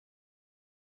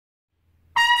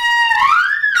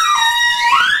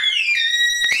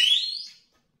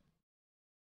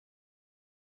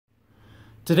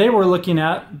Today we're looking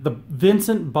at the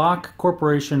Vincent Bach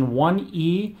Corporation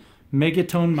 1E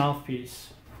Megatone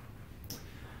mouthpiece.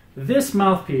 This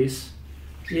mouthpiece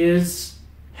is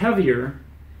heavier,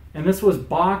 and this was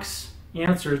Bach's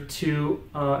answer to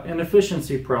an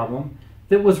efficiency problem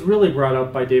that was really brought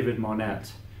up by David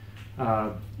Monette.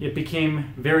 It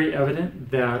became very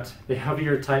evident that the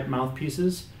heavier type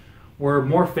mouthpieces were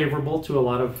more favorable to a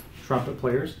lot of trumpet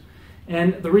players.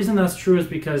 And the reason that's true is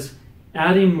because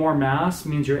adding more mass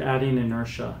means you're adding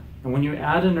inertia. And when you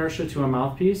add inertia to a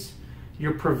mouthpiece,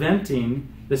 you're preventing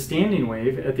the standing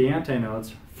wave at the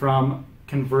antinodes from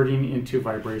converting into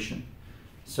vibration.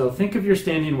 So think of your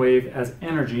standing wave as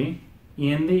energy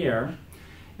in the air.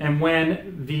 And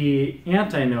when the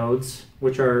antinodes,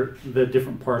 which are the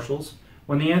different partials,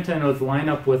 when the antinodes line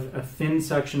up with a thin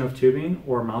section of tubing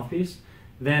or mouthpiece,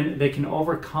 then they can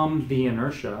overcome the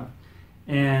inertia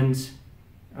and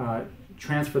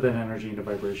transfer that energy into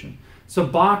vibration. So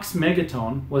Bach's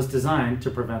Megatone was designed to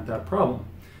prevent that problem.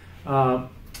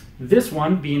 This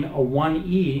one, being a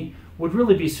 1E, would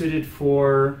really be suited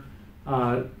for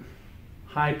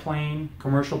high playing,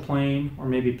 commercial playing, or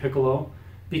maybe piccolo,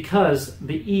 because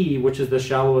the E, which is the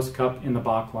shallowest cup in the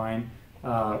Bach line,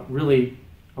 really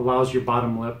allows your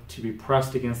bottom lip to be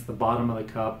pressed against the bottom of the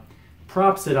cup,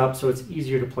 props it up so it's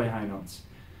easier to play high notes.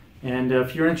 And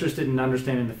if you're interested in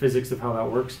understanding the physics of how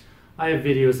that works, I have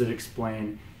videos that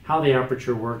explain how the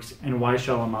aperture works and why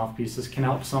shallow mouthpieces can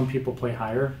help some people play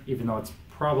higher, even though it's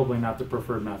probably not the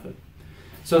preferred method.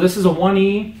 So this is a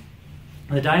 1E.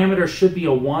 The diameter should be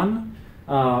a 1.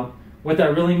 What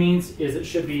that really means is it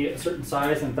should be a certain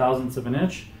size in thousandths of an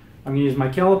inch. I'm going to use my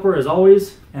caliper as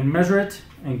always and measure it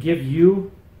and give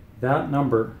you that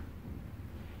number.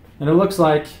 And it looks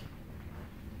like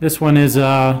this one is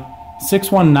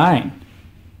 619.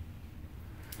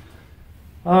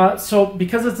 So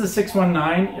because it's a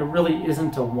 619, it really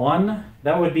isn't a 1.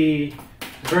 That would be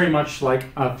very much like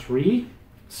a 3.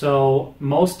 So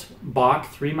most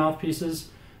Bach 3 mouthpieces,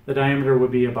 the diameter would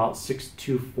be about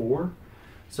 624.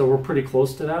 So we're pretty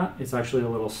close to that. It's actually a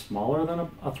little smaller than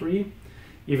a 3,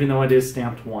 even though it is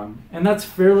stamped 1. And that's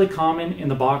fairly common in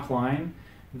the Bach line,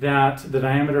 that the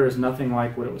diameter is nothing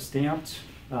like what it was stamped.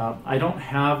 I don't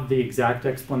have the exact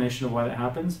explanation of why that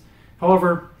happens.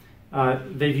 However,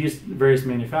 they've used various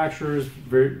manufacturers,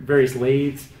 various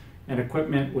lathes and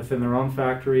equipment within their own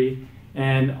factory,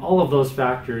 and all of those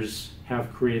factors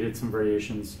have created some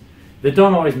variations that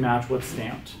don't always match what's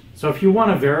stamped. So if you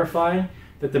want to verify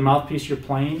that the mouthpiece you're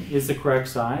playing is the correct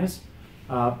size,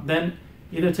 then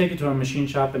either take it to a machine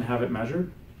shop and have it measured,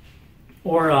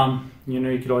 or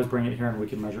you could always bring it here and we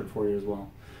can measure it for you as well.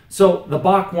 So the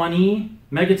Bach 1E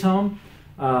Megatone,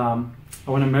 I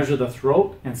want to measure the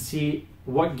throat and see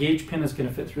what gauge pin is going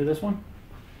to fit through this one.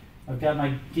 I've got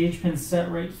my gauge pin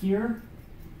set right here.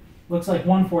 Looks like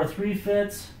 143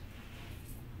 fits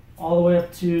all the way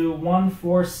up to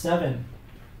 147.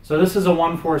 So this is a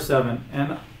 147,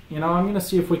 and I'm going to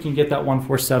see if we can get that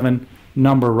 147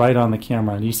 number right on the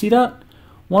camera. Do you see that?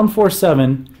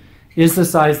 147 is the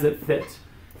size that fits.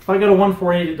 If I go to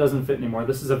 148, it doesn't fit anymore.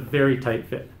 This is a very tight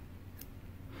fit.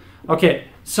 Okay,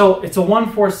 so it's a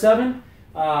 147.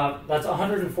 That's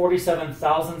 147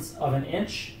 thousandths of an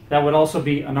inch. That would also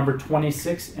be a number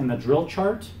 26 in the drill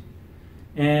chart.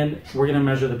 And we're going to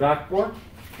measure the backbore,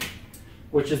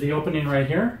 which is the opening right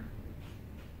here.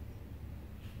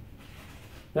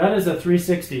 That is a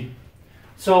 360.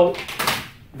 So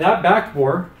that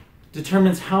backbore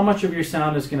determines how much of your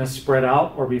sound is going to spread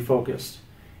out or be focused.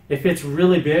 If it's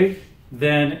really big,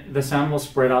 then the sound will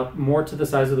spread out more to the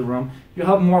size of the room. You'll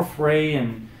have more fray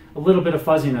and a little bit of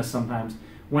fuzziness sometimes.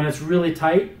 When it's really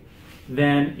tight,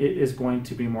 then it is going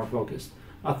to be more focused.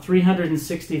 A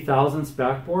 360 thousandths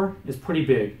backbore is pretty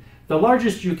big. The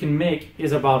largest you can make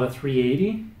is about a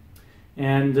 380,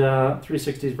 and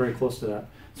 360 is very close to that.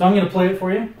 So I'm going to play it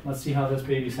for you. Let's see how this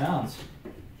baby sounds.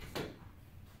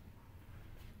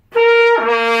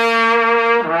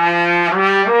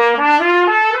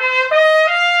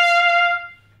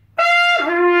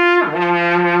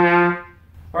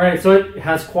 Alright, so it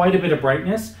has quite a bit of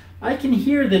brightness. I can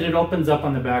hear that it opens up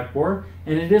on the backbore,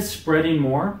 and it is spreading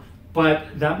more,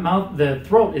 but the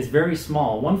throat is very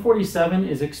small. 147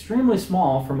 is extremely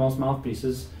small for most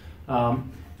mouthpieces.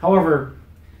 However,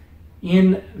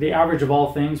 in the average of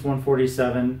all things,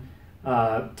 147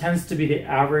 tends to be the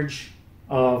average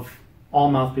of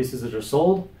all mouthpieces that are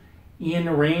sold. In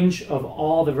range of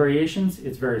all the variations,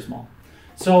 it's very small.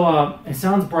 So it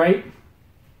sounds bright.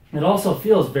 It also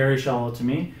feels very shallow to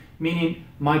me, meaning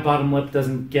my bottom lip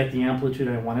doesn't get the amplitude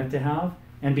I want it to have.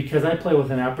 And because I play with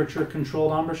an aperture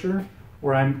controlled embouchure,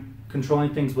 where I'm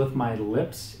controlling things with my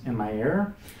lips and my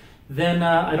air, then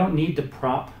I don't need to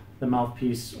prop the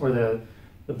mouthpiece or the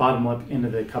bottom lip into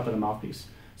the cup of the mouthpiece.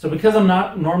 So because I'm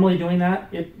not normally doing that,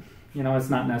 it's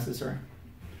not necessary.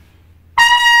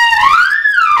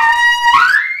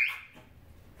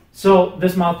 So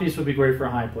this mouthpiece would be great for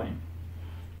a high playing.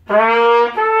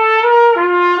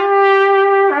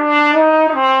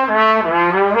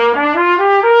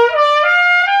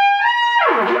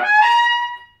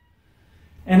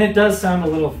 And it does sound a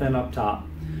little thin up top.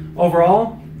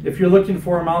 Overall, if you're looking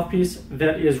for a mouthpiece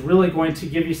that is really going to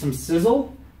give you some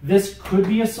sizzle, this could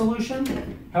be a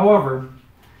solution. However,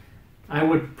 I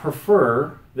would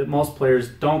prefer that most players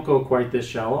don't go quite this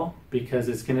shallow, because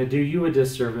it's going to do you a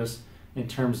disservice in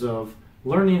terms of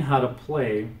learning how to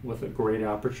play with a great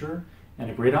aperture and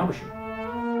a great embouchure.